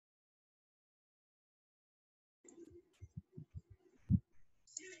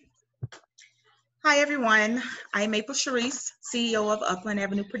Hi, everyone. I'm April Sharice, CEO of Upland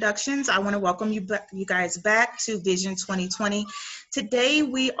Avenue Productions. I want to welcome you guys back to Vision 2020. Today,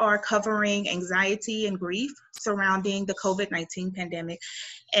 we are covering anxiety and grief surrounding the COVID-19 pandemic.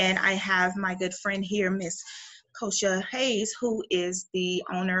 And I have my good friend here, Miss Cosha Hayes, who is the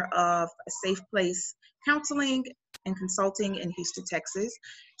owner of a Safe Place Counseling and Consulting in Houston, Texas.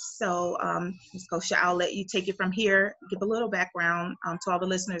 So, Ms. Cosha, I'll let you take it from here. Give a little background to all the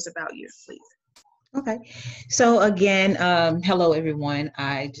listeners about you, please. Okay. So again, hello everyone.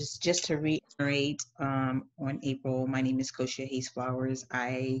 I just to reiterate, on April, my name is Cosha Hayes Flowers.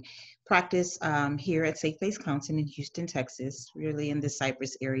 I practice here at Safe Place Counseling in Houston, Texas, really in the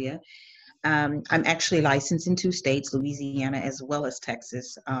Cypress area. I'm actually licensed in two states, Louisiana as well as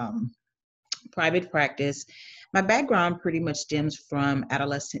Texas. Private practice. My background pretty much stems from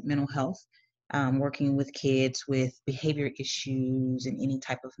adolescent mental health, working with kids with behavior issues and any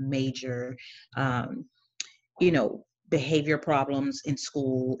type of major, um, behavior problems in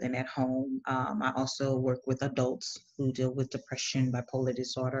school and at home. I also work with adults who deal with depression, bipolar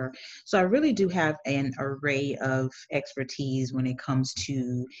disorder. So I really do have an array of expertise when it comes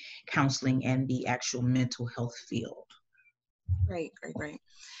to counseling and the actual mental health field. Great, great, great.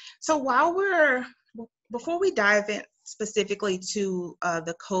 So before we dive in specifically to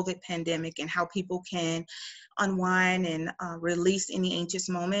the COVID pandemic and how people can unwind and release any anxious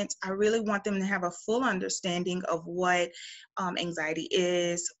moments, I really want them to have a full understanding of what anxiety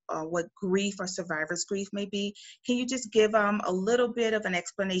is, what grief or survivor's grief may be. Can you just give a little bit of an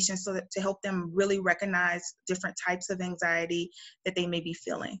explanation so that to help them really recognize different types of anxiety that they may be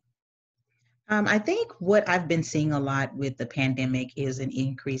feeling? I think what I've been seeing a lot with the pandemic is an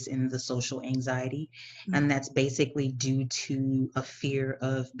increase in the social anxiety, Mhm. and that's basically due to a fear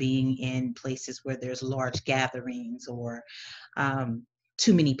of being in places where there's large gatherings or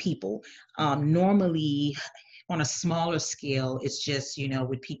too many people. Normally, on a smaller scale, it's just,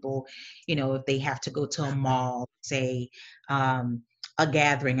 with people, if they have to go to a mall, say, a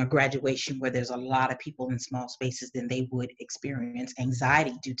gathering, a graduation where there's a lot of people in small spaces, then they would experience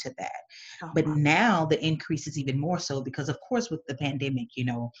anxiety due to that. Oh, But wow. now the increase is even more so because, of course, with the pandemic,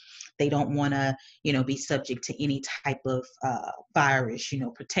 they don't want to, be subject to any type of virus,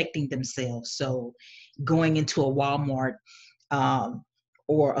 protecting themselves. So going into a Walmart, um,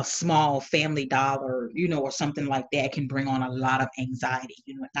 or a small Family Dollar, or something like that can bring on a lot of anxiety,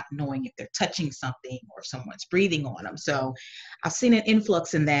 not knowing if they're touching something or someone's breathing on them. So I've seen an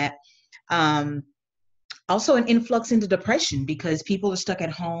influx in that. Um, Also an influx into depression because people are stuck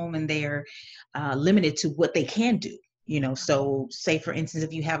at home and they're limited to what they can do. So say for instance,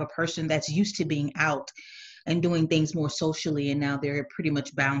 if you have a person that's used to being out and doing things more socially and now they're pretty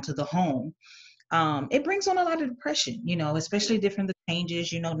much bound to the home, it brings on a lot of depression, especially different the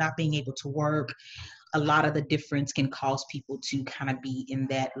changes, not being able to work. A lot of the difference can cause people to kind of be in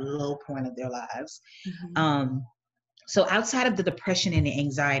that low point of their lives. Mhm. um, so outside of the depression and the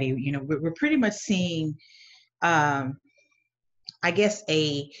anxiety, we're pretty much seeing, um, I guess,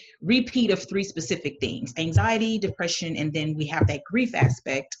 a repeat of three specific things: anxiety, depression, and then we have that grief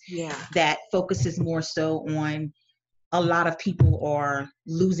aspect Yeah. that focuses more so on a lot of people are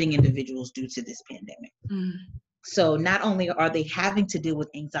losing individuals due to this pandemic. Mm. So not only are they having to deal with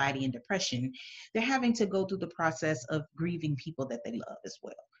anxiety and depression, they're having to go through the process of grieving people that they love as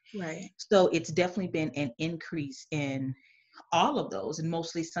well. Right. So it's definitely been an increase in all of those. And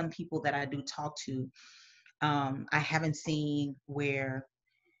mostly some people that I do talk to, I haven't seen where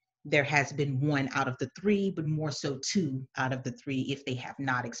there has been one out of the three, but more so two out of the three if they have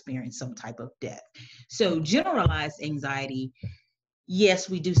not experienced some type of death. So generalized anxiety, yes,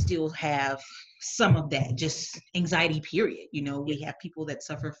 we do still have some of that, just anxiety, period. We have people that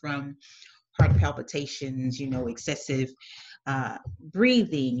suffer from heart palpitations, excessive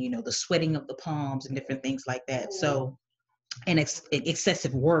breathing, the sweating of the palms and different things like that. So, and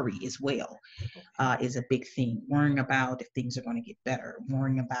excessive worry as well Okay. is a big thing. Worrying about if things are going to get better,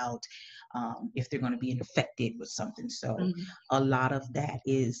 worrying about if they're going to be infected with something. So Mhm. a lot of that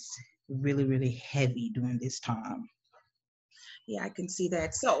is really, really heavy during this time. Yeah, I can see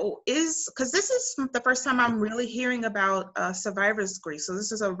that. So because this is the first time I'm really hearing about survivor's grief. So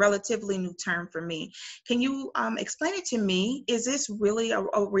this is a relatively new term for me. Can you explain it to me? Is this really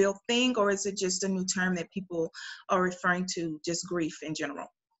a real thing, or is it just a new term that people are referring to just grief in general?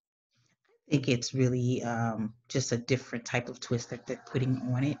 I think it's really just a different type of twist that they're putting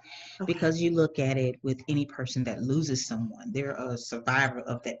on it, Okay. because you look at it with any person that loses someone, they're a survivor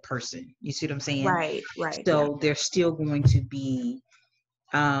of that person. You see what I'm saying? Right, right. Yeah. So they're still going to be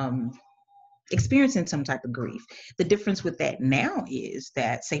um, experiencing some type of grief. The difference with that now is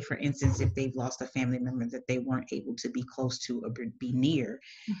that, say for instance, if they've lost a family member that they weren't able to be close to or be near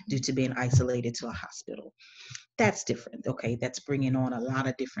due to being isolated to a hospital, that's different. Okay, that's bringing on a lot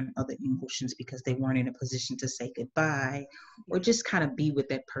of different other emotions because they weren't in a position to say goodbye or just kind of be with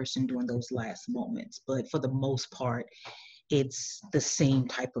that person during those last moments. But for the most part, it's the same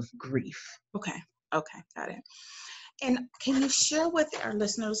type of grief. Okay, got it. And can you share with our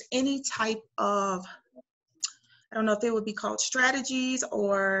listeners any type of, I don't know if it would be called strategies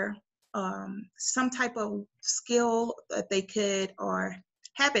or some type of skill that they could, or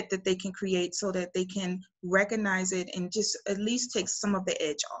habit that they can create so that they can recognize it and just at least take some of the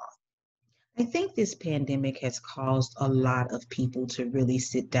edge off? I think this pandemic has caused a lot of people to really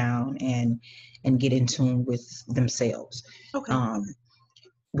sit down and get in tune with themselves. Okay. Um,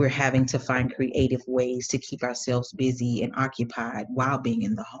 we're having to find creative ways to keep ourselves busy and occupied while being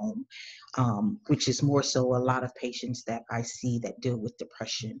in the home, which is more so a lot of patients that I see that deal with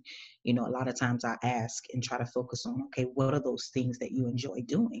depression. You know, a lot of times I ask and try to focus on, okay, what are those things that you enjoy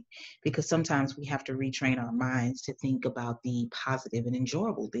doing? Because sometimes we have to retrain our minds to think about the positive and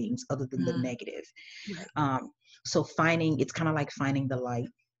enjoyable things other than the negative. Right. So it's kind of like finding the light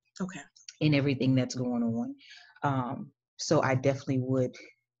Okay. in everything that's going on. So I definitely would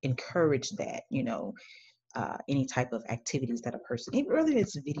encourage that, any type of activities that a person, whether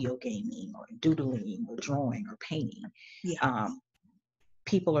it's video gaming or doodling or drawing or painting, Yeah.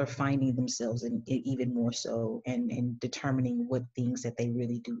 people are finding themselves in even more so and determining what things that they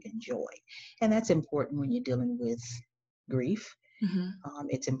really do enjoy. And that's important when you're dealing with grief.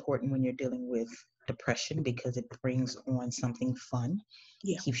 It's important when you're dealing with depression because it brings on something fun.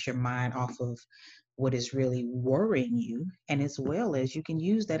 Yeah. It keeps your mind off of what is really worrying you, and as well as you can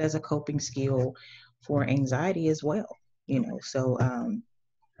use that as a coping skill for anxiety as well. So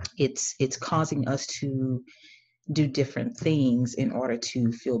it's causing us to do different things in order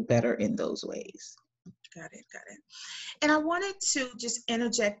to feel better in those ways. Got it. And I wanted to just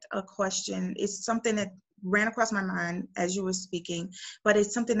interject a question. It's something that ran across my mind as you were speaking, but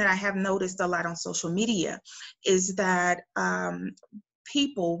it's something that I have noticed a lot on social media, is that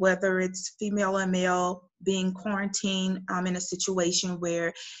people, whether it's female or male, being quarantined in a situation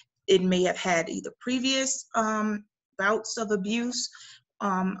where it may have had either previous bouts of abuse,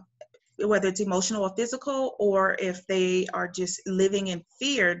 whether it's emotional or physical, or if they are just living in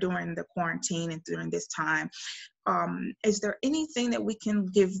fear during the quarantine and during this time. Is there anything that we can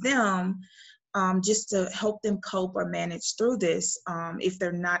give them just to help them cope or manage through this if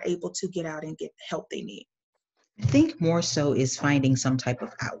they're not able to get out and get the help they need? I think more so is finding some type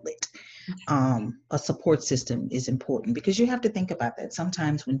of outlet. A support system is important because you have to think about that.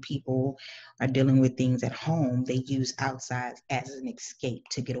 Sometimes when people are dealing with things at home, they use outside as an escape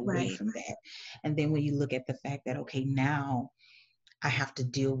to get away Right. from that. And then when you look at the fact that, okay, now I have to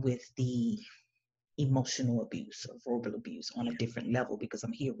deal with the emotional abuse or verbal abuse on a different level because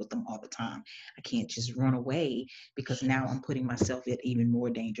I'm here with them all the time. I can't just run away because now I'm putting myself at even more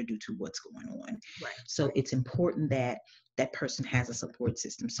danger due to what's going on. Right. So it's important that that person has a support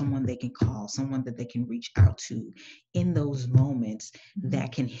system, someone they can call, someone that they can reach out to in those moments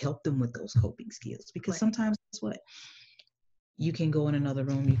that can help them with those coping skills. Because sometimes that's what you can go in another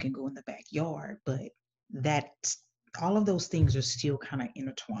room, you can go in the backyard, but that's all of those things are still kind of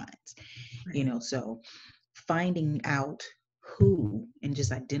intertwined. So finding out who and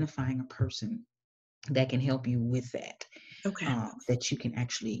just identifying a person that can help you with that, that you can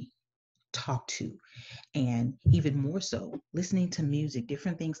actually talk to, and even more so listening to music,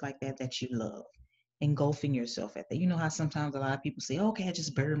 different things like that you love, engulfing yourself at that. You know how sometimes a lot of people say, okay, I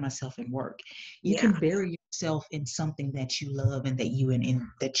just bury myself in work. You can bury yourself in something that you love and that you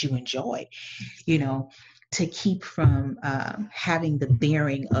that you enjoy, to keep from having the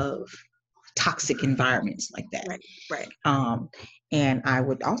bearing of toxic environments like that. Right. And I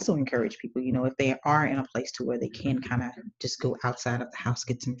would also encourage people, if they are in a place to where they can kind of just go outside of the house,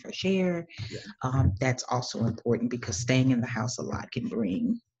 get some fresh air. That's also important because staying in the house a lot can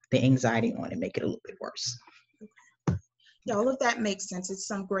bring the anxiety on and make it a little bit worse. Yeah, all of that makes sense. It's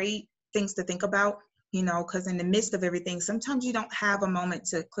some great things to think about, because in the midst of everything, sometimes you don't have a moment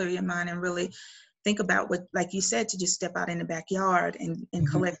to clear your mind and really think about what, like you said, to just step out in the backyard and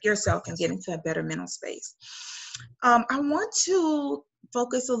collect yourself and get into a better mental space. I want to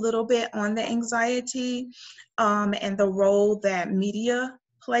focus a little bit on the anxiety and the role that media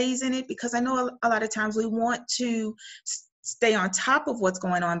plays in it, because I know a lot of times we want to stay on top of what's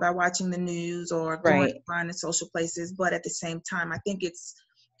going on by watching the news or going around in social places, but at the same time, I think it's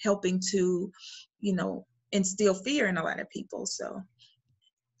helping to, instill fear in a lot of people. So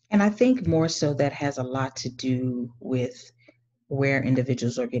And I think more so that has a lot to do with where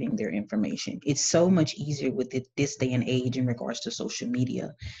individuals are getting their information. It's so much easier with this day and age in regards to social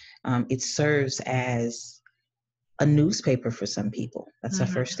media. It serves as a newspaper for some people. That's the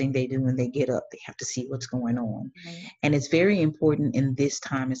first thing they do when they get up. They have to see what's going on. Right. And it's very important in this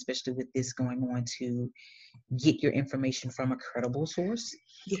time, especially with this going on, to get your information from a credible source.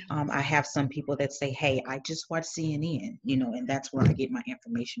 Yeah. I have some people that say, hey, I just watch CNN, and that's where I get my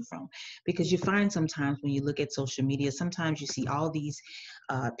information from. Because you find sometimes when you look at social media, sometimes you see all these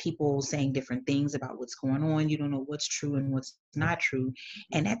people saying different things about what's going on. You don't know what's true and what's not true.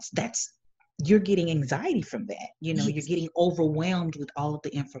 And that's you're getting anxiety from that. You're Yes. getting overwhelmed with all of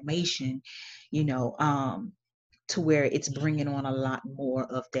the information, to where it's bringing on a lot more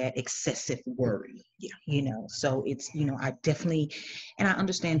of that excessive worry. So it's, I definitely, and I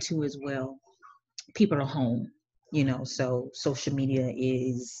understand too as well, people are home, so social media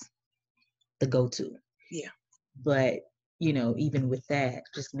is the go-to. Yeah. But, even with that,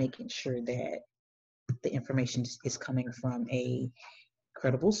 just making sure that the information is coming from a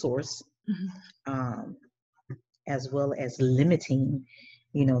credible source, as well as limiting,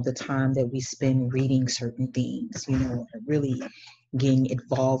 the time that we spend reading certain things, really getting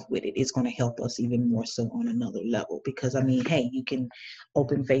involved with it is going to help us even more so on another level. Because I mean, hey, you can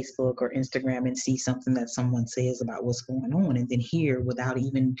open Facebook or Instagram and see something that someone says about what's going on, and then here, without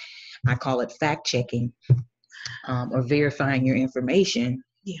even, I call it fact checking, or verifying your information,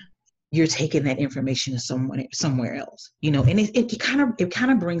 you're taking that information to somewhere else, and it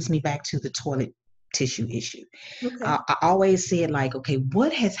kind of brings me back to the toilet tissue issue. Okay. I always said, like, okay,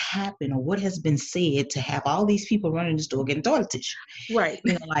 what has happened or what has been said to have all these people running the store getting toilet tissue? Right.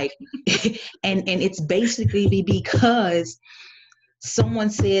 Like, and it's basically because someone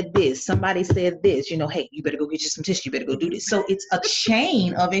said this, somebody said this, hey, you better go get you some tissue, you better go do this. So it's a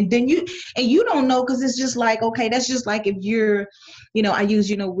chain of, and then you don't know, because it's just like, okay, that's just like if you're, I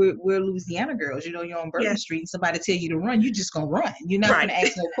use, we're Louisiana girls, you're on Bourbon Street, and somebody tell you to run, you're just gonna run. You're not gonna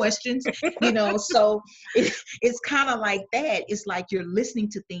ask no questions, so it's kind of like that. It's like you're listening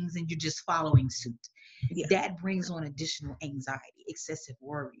to things and you're just following suit. That brings on additional anxiety, excessive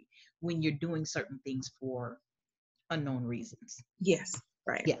worry when you're doing certain things for unknown reasons. Yes.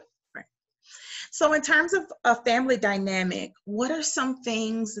 Right. Yeah. Right. So in terms of a family dynamic, what are some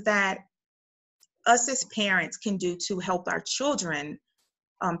things that us as parents can do to help our children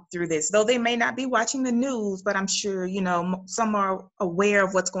through this? Though they may not be watching the news, but I'm sure, some are aware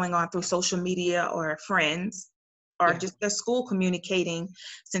of what's going on through social media or friends or just their school communicating,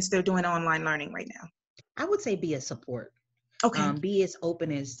 since they're doing online learning right now. I would say be a support. Okay. Be as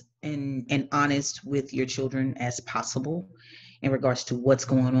open as and honest with your children as possible in regards to what's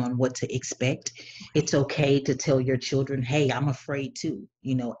going on, what to expect. It's okay to tell your children, hey, I'm afraid too.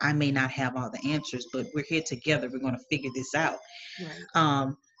 I may not have all the answers, but we're here together. We're going to figure this out.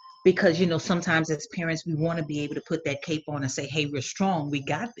 Right. Because, sometimes as parents, we want to be able to put that cape on and say, hey, we're strong. We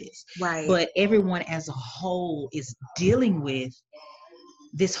got this. Right. But everyone as a whole is dealing with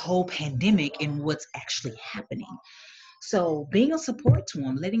this whole pandemic and what's actually happening. So being a support to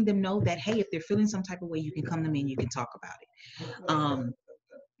them, letting them know that, hey, if they're feeling some type of way, you can come to me and you can talk about it.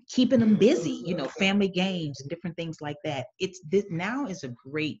 Keeping them busy, family games and different things like that. Now is a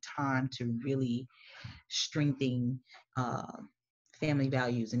great time to really strengthen family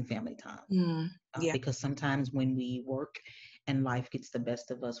values and family time. Because sometimes when we work and life gets the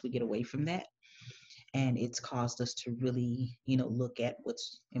best of us, we get away from that. And it's caused us to really, look at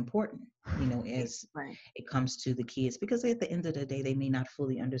what's important, as it comes to the kids, because at the end of the day, they may not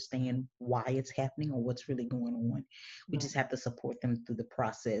fully understand why it's happening or what's really going on. We just have to support them through the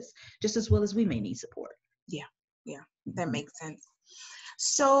process, just as well as we may need support. Yeah. That makes sense.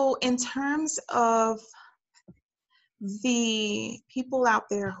 So in terms of the people out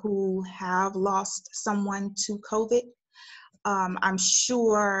there who have lost someone to COVID, I'm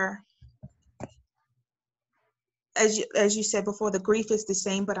sure, as you said before, the grief is the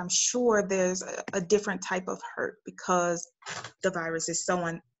same, but I'm sure there's a different type of hurt because the virus is so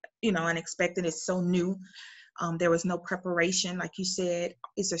unexpected. It's so new. There was no preparation, like you said.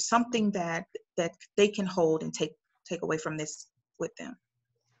 Is there something that they can hold and take away from this with them?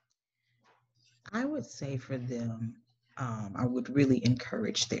 I would say for them, I would really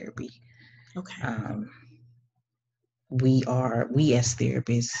encourage therapy. Okay. We as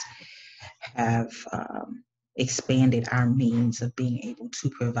therapists have expanded our means of being able to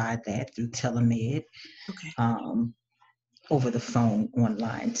provide that through telemed, over the phone,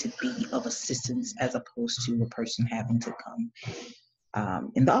 online, to be of assistance, as opposed to a person having to come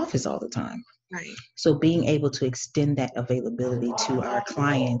in the office all the time. Right. So being able to extend that availability to our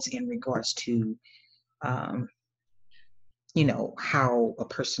clients in regards to, um, how a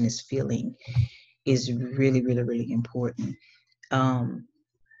person is feeling is really, really, really important. Um,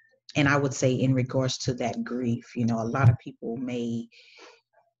 and I would say in regards to that grief, a lot of people may,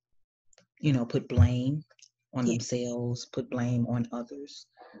 put blame on Yeah. themselves, put blame on others,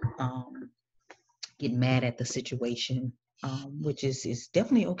 um, get mad at the situation, which is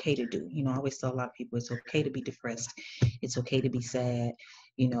definitely okay to do. I always tell a lot of people it's okay to be depressed. It's okay to be sad.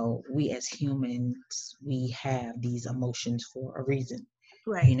 We as humans, we have these emotions for a reason,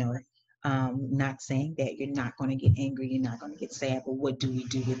 you Right. know. Not saying that you're not going to get angry, you're not going to get sad, but what do we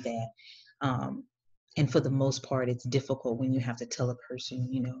do with that? Um, and for the most part, it's difficult when you have to tell a person,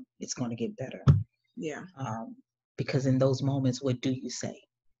 it's going to get better. Yeah. Um, because in those moments, what do you say?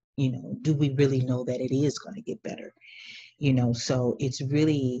 Do we really know that it is going to get better? So it's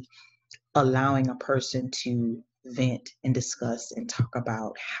really allowing a person to vent and discuss and talk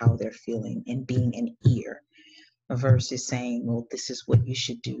about how they're feeling and being an ear versus saying, well, this is what you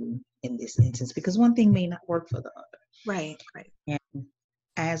should do in this instance, because one thing may not work for the other. Right. Right. And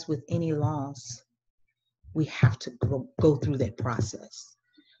as with any loss, we have to go through that process.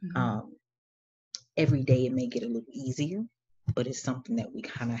 Mm-hmm. Um, every day it may get a little easier, but it's something that we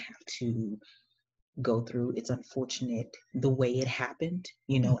kind of have to go through. It's unfortunate the way it happened,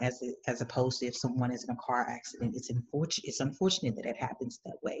 as opposed to if someone is in a car accident. It's unfortunate that it happens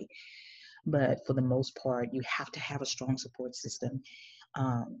that way. But for the most part, you have to have a strong support system.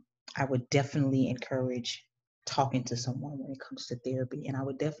 I would definitely encourage talking to someone when it comes to therapy. And I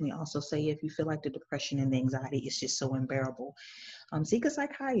would definitely also say, if you feel like the depression and the anxiety is just so unbearable, seek a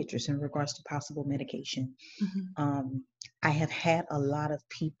psychiatrist in regards to possible medication. Mm-hmm. I have had a lot of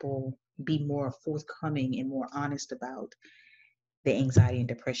people be more forthcoming and more honest about the anxiety and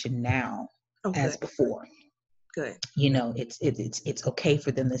depression now Oh, as good. before. Good. It's okay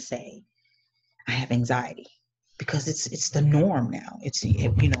for them to say, I have anxiety, because it's the norm now.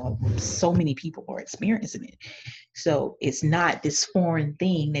 So many people are experiencing it. So it's not this foreign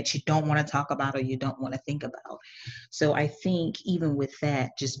thing that you don't want to talk about or you don't want to think about. So I think even with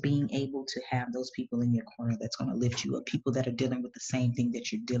that, just being able to have those people in your corner that's going to lift you up, people that are dealing with the same thing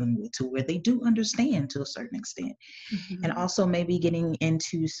that you're dealing with, to where they do understand to a certain extent. And Mm-hmm. also maybe getting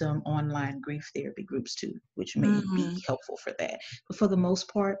into some online grief therapy groups too, which may Mm-hmm. be helpful for that. But for the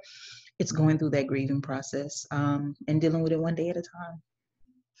most part, it's going through that grieving process, and dealing with it one day at a time.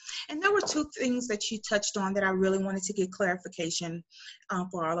 And there were two things that you touched on that I really wanted to get clarification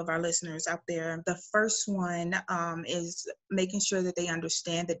for all of our listeners out there. The first one is making sure that they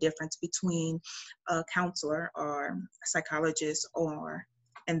understand the difference between a counselor or a psychologist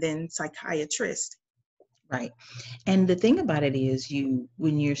and then psychiatrist. Right. And the thing about it is,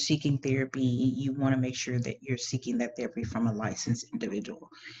 when you're seeking therapy, you want to make sure that you're seeking that therapy from a licensed individual.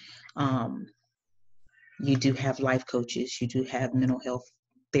 Um, you do have life coaches, you do have mental health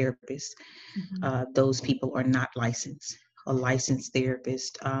therapists. Mm-hmm. Those people are not licensed. A licensed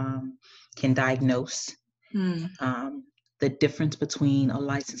therapist can diagnose. Mm-hmm. Um, the difference between a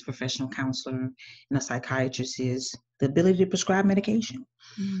licensed professional counselor and a psychiatrist is the ability to prescribe medication.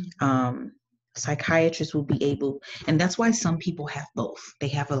 Um, Psychiatrists will be able, and that's why some people have both. They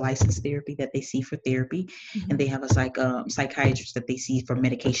have a licensed therapy that they see for therapy, and Mm-hmm. they have a psychiatrist that they see for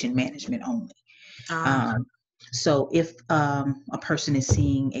medication management only. Ah, Um, so if a person is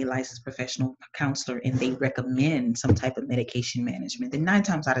seeing a licensed professional counselor and they recommend some type of medication management, then 9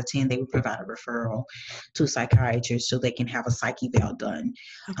 times out of 10, they would provide a referral to a psychiatrist so they can have a psych eval done,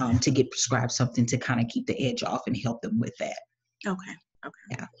 okay. to get prescribed something to kind of keep the edge off and help them with that. Okay. Okay.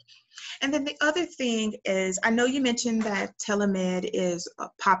 Yeah. And then the other thing is, I know you mentioned that telemed is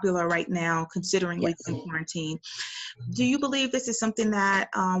popular right now, considering we've Yes. been quarantined. Do you believe this is something that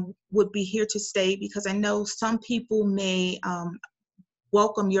would be here to stay? Because I know some people may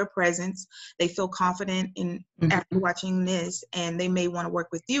welcome your presence. They feel confident in Mhm. after watching this, and they may want to work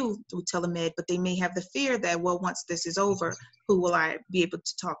with you through telemed, but they may have the fear that, well, once this is over, who will I be able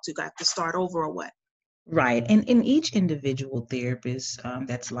to talk to? Got to start over or what? Right. And each individual therapist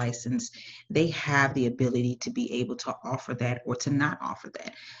that's licensed, they have the ability to be able to offer that or to not offer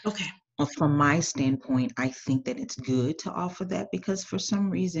that. Okay. From my standpoint, I think that it's good to offer that, because for some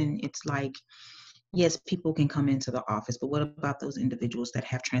reason, it's like, yes, people can come into the office, but what about those individuals that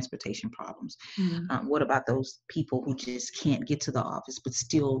have transportation problems? Mm, What about those people who just can't get to the office but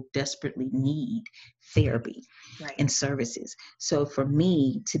still desperately need therapy right. and services? So for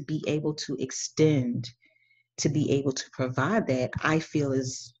me to be able to to be able to provide that, I feel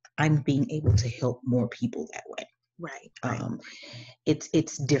is I'm being able to help more people that way. Right. Right. Um,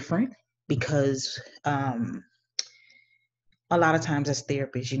 it's different because a lot of times as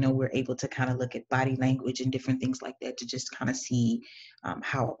therapists, we're able to kind of look at body language and different things like that to just kind of see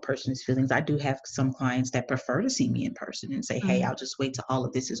how a person is feeling. I do have some clients that prefer to see me in person and say, hey, I'll just wait till all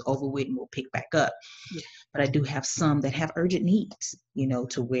of this is over with and we'll pick back up. Yeah. But I do have some that have urgent needs,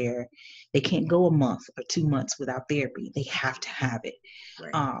 to where they can't go a month or 2 months without therapy. They have to have it.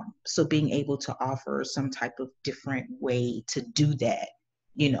 Right. So being able to offer some type of different way to do that,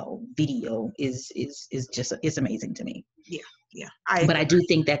 video is just, it's amazing to me. Yeah. Yeah. But I do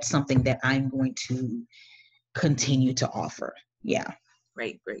think that's something that I'm going to continue to offer. Yeah.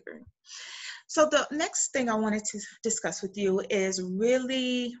 Great. So the next thing I wanted to discuss with you is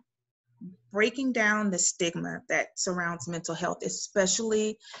really breaking down the stigma that surrounds mental health,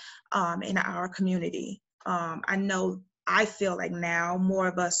 especially in our community. I feel like now more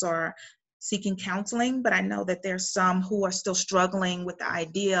of us are seeking counseling, but I know that there's some who are still struggling with the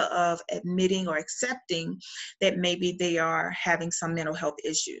idea of admitting or accepting that maybe they are having some mental health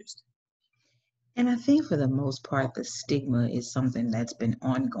issues. And I think for the most part, the stigma is something that's been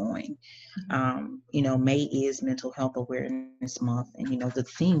ongoing. May is Mental Health Awareness Month. And, the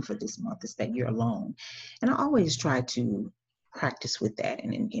theme for this month is that you're alone. And I always try to practice with that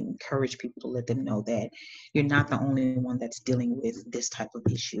and encourage people to let them know that you're not the only one that's dealing with this type of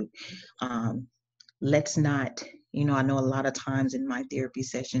issue. Let's not, I know a lot of times in my therapy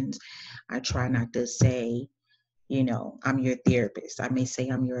sessions, I try not to say, I'm your therapist. I may say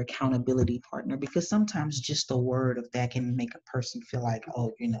I'm your accountability partner, because sometimes just the word of that can make a person feel like,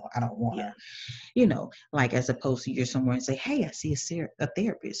 oh, I don't want to, like, as opposed to you're somewhere and say, hey, I see a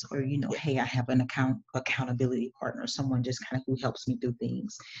therapist, or, hey, I have an accountability partner, someone just kind of who helps me do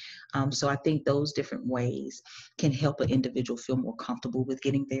things. So I think those different ways can help an individual feel more comfortable with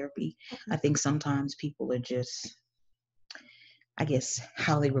getting therapy. I think sometimes people are just, I guess,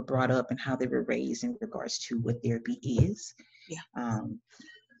 how they were brought up and how they were raised in regards to what therapy is. Yeah.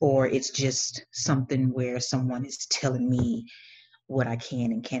 Or it's just something where someone is telling me what I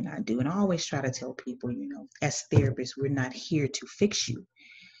can and cannot do. And I always try to tell people, as therapists, we're not here to fix you.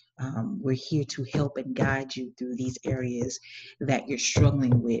 We're here to help and guide you through these areas that you're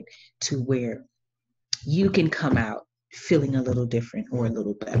struggling with, to where you can come out feeling a little different or a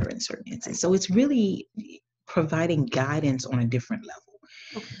little better in certain instances. So it's really providing guidance on a different level.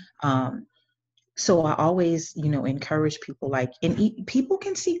 Okay. So I always, encourage people, like, and people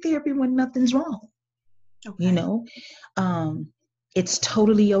can seek therapy when nothing's wrong. Okay. It's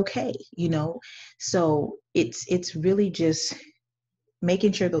totally okay, So it's really just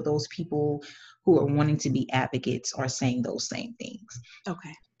making sure that those people who are wanting to be advocates are saying those same things.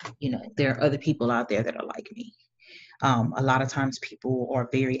 Okay. There are other people out there that are like me. A lot of times people are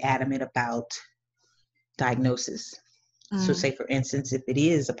very adamant about diagnosis. So say, for instance, if it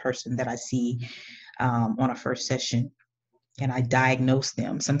is a person that I see on a first session and I diagnose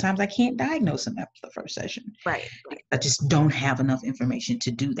them, sometimes I can't diagnose them after the first session. Right. I just don't have enough information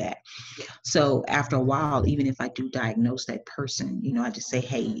to do that. Yeah. So after a while, even if I do diagnose that person, I just say,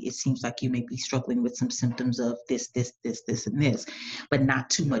 hey, it seems like you may be struggling with some symptoms of this, and this, but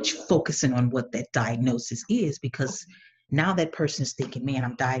not too much focusing on what that diagnosis is, because now that person is thinking, man,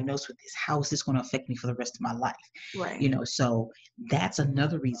 I'm diagnosed with this. How is this going to affect me for the rest of my life? Right. So that's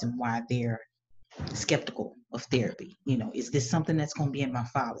another reason why they're skeptical of therapy. Is this something that's going to be in my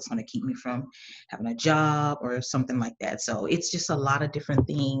file that's going to keep me from having a job or something like that? So it's just a lot of different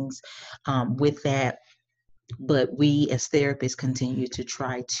things with that. But we as therapists continue to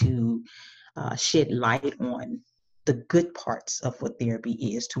try to shed light on the good parts of what therapy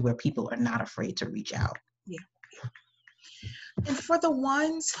is, to where people are not afraid to reach out. Yeah. And for the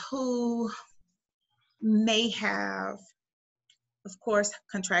ones who may have, of course,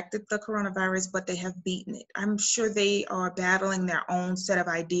 contracted the coronavirus, but they have beaten it, I'm sure they are battling their own set of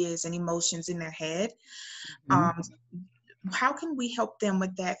ideas and emotions in their head. How can we help them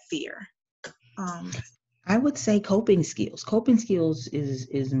with that fear? I would say coping skills. Coping skills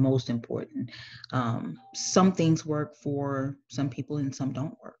is most important. Some things work for some people and some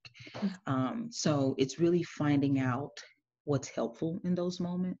don't work. So it's really finding out what's helpful in those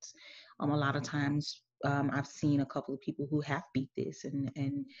moments. A lot of times I've seen a couple of people who have beat this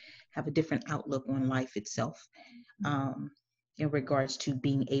and have a different outlook on life itself, in regards to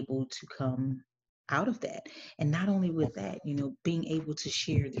being able to come out of that. And not only with that, being able to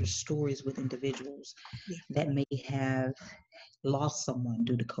share their stories with individuals that may have lost someone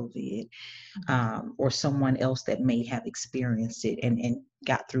due to COVID, or someone else that may have experienced it and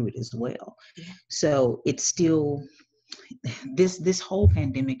got through it as well. So it's still, this whole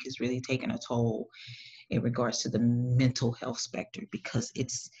pandemic has really taken a toll in regards to the mental health spectrum, because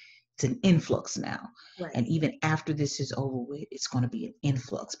it's it's an influx now. Right. And even after this is over with, it's going to be an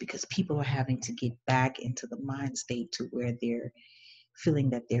influx because people are having to get back into the mind state to where they're feeling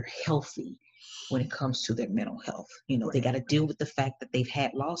that they're healthy when it comes to their mental health. You know, they Right. got to deal with the fact that they've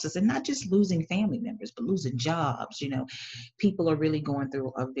had losses, and not just losing family members, but losing jobs. You know, people are really going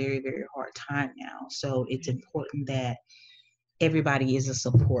through a very, very hard time now. So it's important that everybody is a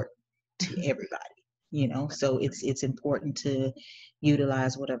support to everybody. You know, so it's important to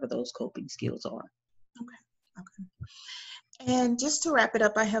utilize whatever those coping skills are. Okay. Okay. And just to wrap it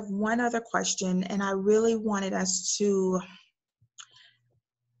up, I have one other question, and I really wanted us to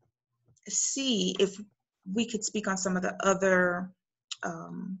see if we could speak on some of the other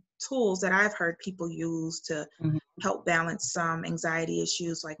tools that I've heard people use to Mhm. help balance some anxiety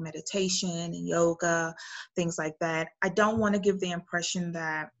issues like meditation and yoga, things like that. I don't want to give the impression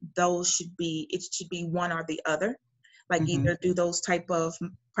that it should be one or the other, like Mhm. either do those type of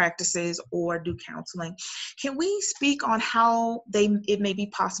practices or do counseling. Can we speak on how it may be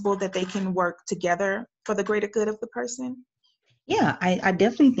possible that they can work together for the greater good of the person? Yeah, I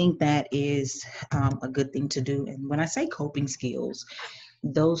definitely think that is a good thing to do. And when I say coping skills,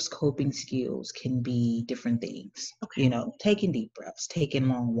 those coping skills can be different things. Okay. You know, taking deep breaths, taking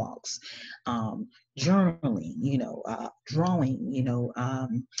long walks, journaling,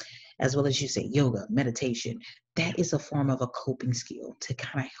 drawing, as well as you say, yoga, meditation. That is a form of a coping skill to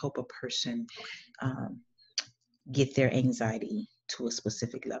kind of help a person um, get their anxiety to a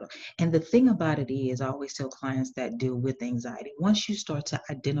specific level. And the thing about it is, I always tell clients that deal with anxiety, once you start to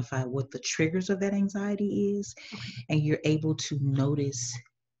identify what the triggers of that anxiety is, and you're able to notice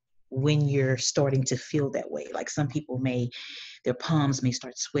when you're starting to feel that way. Like some people their palms may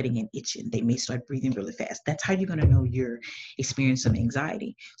start sweating and itching. They may start breathing really fast. That's how you're going to know you're experiencing some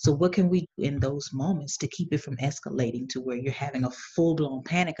anxiety. So what can we do in those moments to keep it from escalating to where you're having a full-blown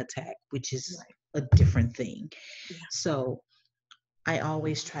panic attack, which is Right. a different thing. Yeah. So I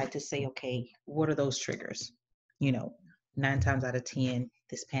always try to say, okay, what are those triggers? You know, 9 times out of 10,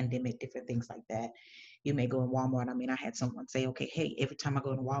 this pandemic, different things like that. You may go in Walmart. I mean, I had someone say, okay, hey, every time I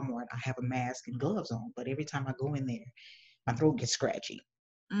go to Walmart, I have a mask and gloves on, but every time I go in there, my throat gets scratchy.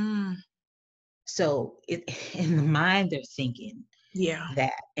 Mm, So in the mind, they're thinking yeah.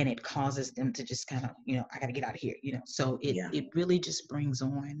 that, and it causes them to just kind of, I got to get out of here, So Yeah. it really just brings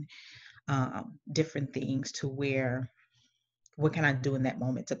on different things to where, what can I do in that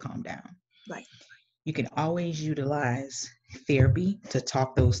moment to calm down? Right. You can always utilize therapy to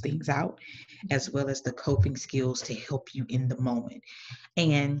talk those things out, as well as the coping skills to help you in the moment.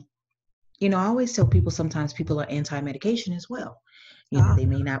 And, I always tell people sometimes people are anti-medication as well. Ah, They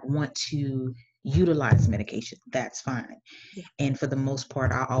may not want to utilize medication. That's fine. yeah. And for the most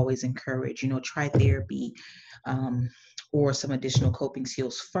part, I always encourage, try therapy or some additional coping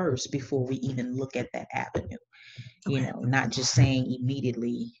skills first before we even look at that avenue. Okay. Not just saying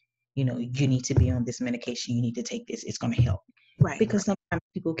immediately, you need to be on this medication, you need to take this, it's going to help. Right. Because sometimes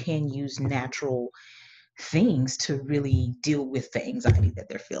people can use natural things to really deal with the anxiety that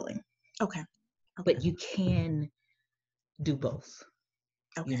they're feeling. Okay. Okay. But you can do both.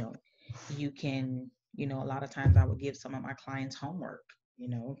 Okay. You know, you can, a lot of times I would give some of my clients homework,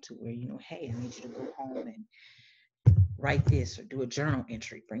 to where, hey, I need you to go home and write this or do a journal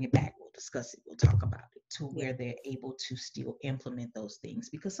entry, bring it back, we'll discuss it, we'll talk about it, to Yeah. where they're able to still implement those things.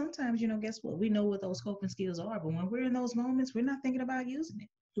 Because sometimes, guess what, we know what those coping skills are, but when we're in those moments, we're not thinking about using it.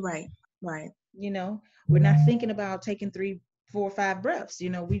 Right. Right. We're not thinking about taking 3, 4, 5 breaths.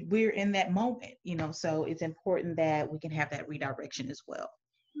 We're in that moment, so it's important that we can have that redirection as well.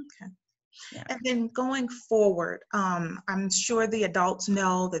 Okay. Yeah. And then going forward, I'm sure the adults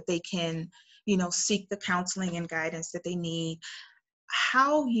know that they can, seek the counseling and guidance that they need.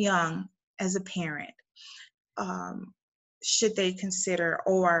 How young, as a parent, should they consider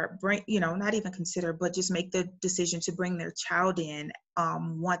or bring, not even consider, but just make the decision to bring their child in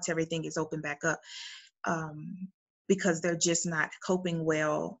once everything is open back up, because they're just not coping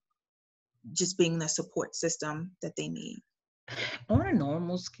well, just being the support system that they need? On a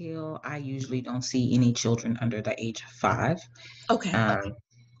normal scale, I usually don't see any children under the age of 5. Okay.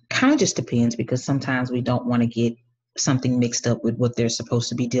 Kind of just depends, because sometimes we don't want to get something mixed up with what they're supposed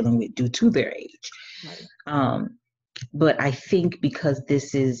to be dealing with due to their age. Right. But I think because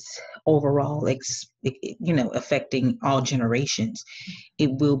this is overall, affecting all generations,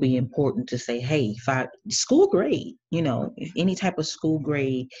 it will be important to say, hey, school grade, any type of school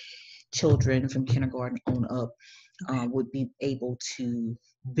grade children from kindergarten on up Okay. would be able to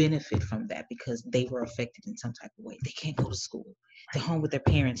benefit from that because they were affected in some type of way. They can't go to school. They're home with their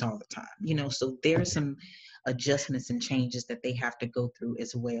parents all the time, so there are some adjustments and changes that they have to go through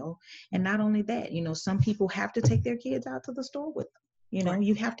as well. And not only that, some people have to take their kids out to the store with them. Right.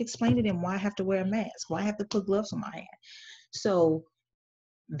 You have to explain to them why I have to wear a mask, why I have to put gloves on my hand. So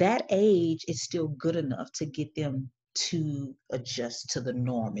that age is still good enough to get them to adjust to the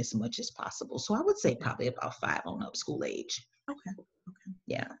norm as much as possible. So I would say probably about 5 on up, school age. Okay. Okay.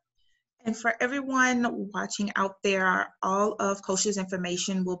 Yeah. And for everyone watching out there, all of Cosha's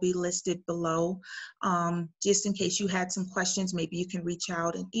information will be listed below. Just in case you had some questions, maybe you can reach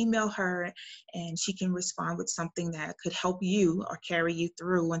out and email her, and she can respond with something that could help you or carry you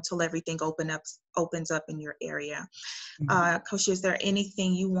through until everything opens up in your area. Kosha, is there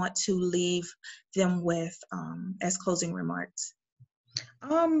anything you want to leave them with as closing remarks?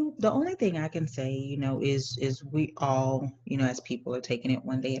 The only thing I can say, is we all, as people are taking it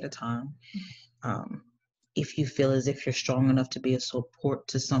one day at a time. If you feel as if you're strong enough to be a support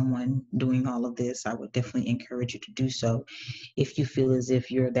to someone doing all of this, I would definitely encourage you to do so. If you feel as if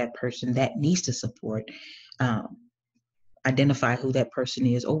you're that person that needs to support, identify who that person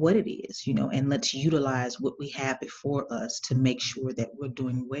is or what it is, and let's utilize what we have before us to make sure that we're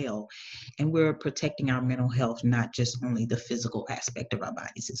doing well and we're protecting our mental health, not just only the physical aspect of our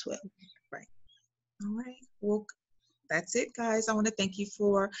bodies as well. Right. All right. Well, that's it, guys. I want to thank you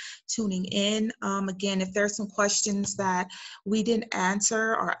for tuning in. Again, if there's some questions that we didn't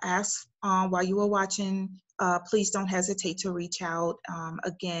answer or ask while you were watching, please don't hesitate to reach out.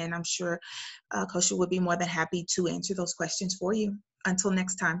 Again, I'm sure Kosha would be more than happy to answer those questions for you. Until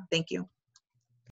next time, thank you.